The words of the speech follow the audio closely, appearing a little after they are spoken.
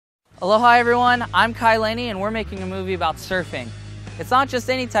Aloha everyone, I'm Lenny and we're making a movie about surfing. It's not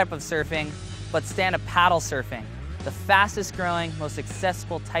just any type of surfing, but stand-up paddle surfing, the fastest growing, most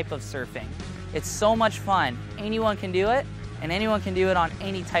accessible type of surfing. It's so much fun. Anyone can do it, and anyone can do it on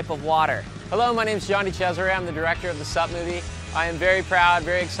any type of water. Hello, my name is John Cesare. I'm the director of the SUP movie. I am very proud,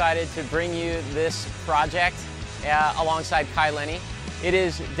 very excited to bring you this project alongside Lenny. It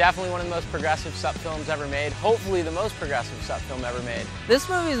is definitely one of the most progressive SUP films ever made, hopefully the most progressive SUP film ever made. This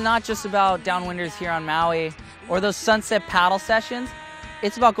movie is not just about downwinders here on Maui or those sunset paddle sessions.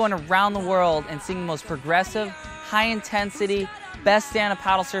 It's about going around the world and seeing the most progressive, high intensity, best stand-up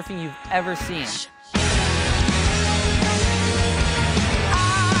paddle surfing you've ever seen.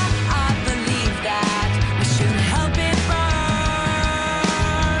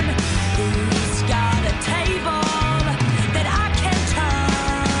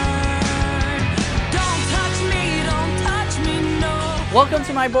 Welcome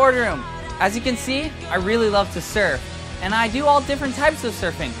to my boardroom. As you can see, I really love to surf, and I do all different types of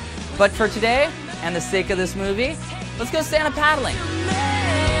surfing. But for today, and the sake of this movie, let's go stand-up paddling.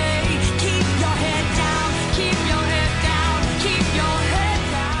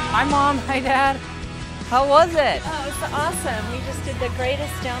 Hi Mom, hi Dad. How was it? Oh, it was awesome. We just did the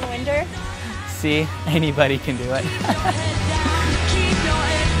greatest downwinder. See, anybody can do it.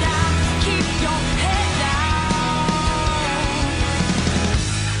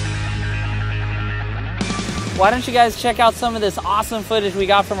 Why don't you guys check out some of this awesome footage we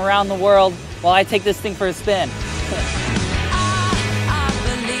got from around the world while I take this thing for a spin. I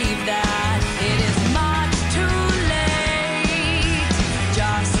believe that it is much too late,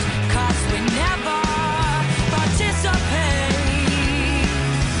 just 'cause we never participate.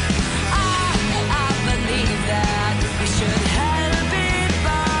 I believe that we should help it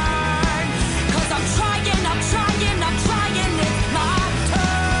burn, 'cause I'm trying, it's my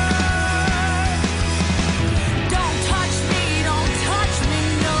turn. Don't touch me,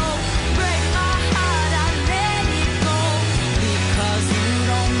 no, break my heart, I let it go, because you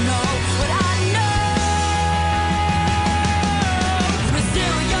don't know what I know.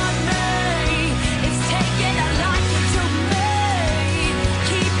 Resilient me, it's taking a liking to me.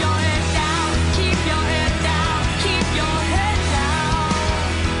 Keep your head down, keep your head down, keep your head down.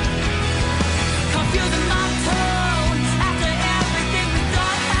 Confusing my tone after everything we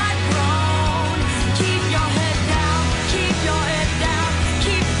thought had grown. Keep your head down, keep your head down,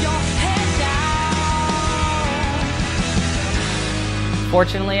 keep your head down.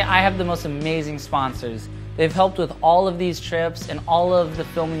 Fortunately, I have the most amazing sponsors. They've helped with all of these trips and all of the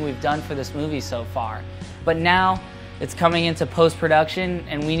filming we've done for this movie so far. But now, it's coming into post-production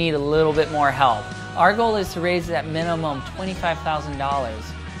and we need a little bit more help. Our goal is to raise at minimum $25,000.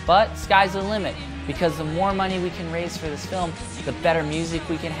 But sky's the limit, because the more money we can raise for this film, the better music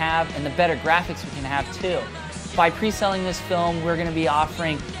we can have and the better graphics we can have too. By pre-selling this film, we're going to be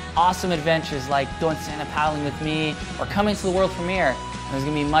offering awesome adventures like going stand-up paddling with me or coming to the world premiere. And there's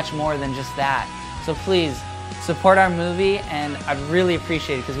going to be much more than just that. So please, support our movie, and I'd really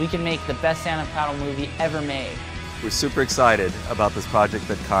appreciate it because we can make the best stand-up paddle movie ever made. We're super excited about this project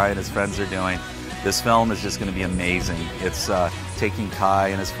that Kai and his friends are doing. This film is just going to be amazing. It's taking Kai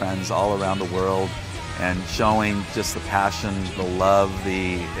and his friends all around the world and showing just the passion, the love,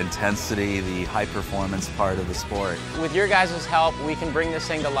 the intensity, the high performance part of the sport. With your guys' help, we can bring this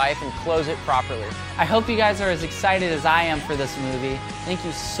thing to life and close it properly. I hope you guys are as excited as I am for this movie. Thank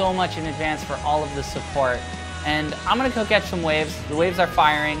you so much in advance for all of the support. And I'm going to go catch some waves. The waves are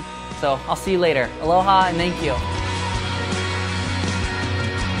firing, so I'll see you later. Aloha and thank you.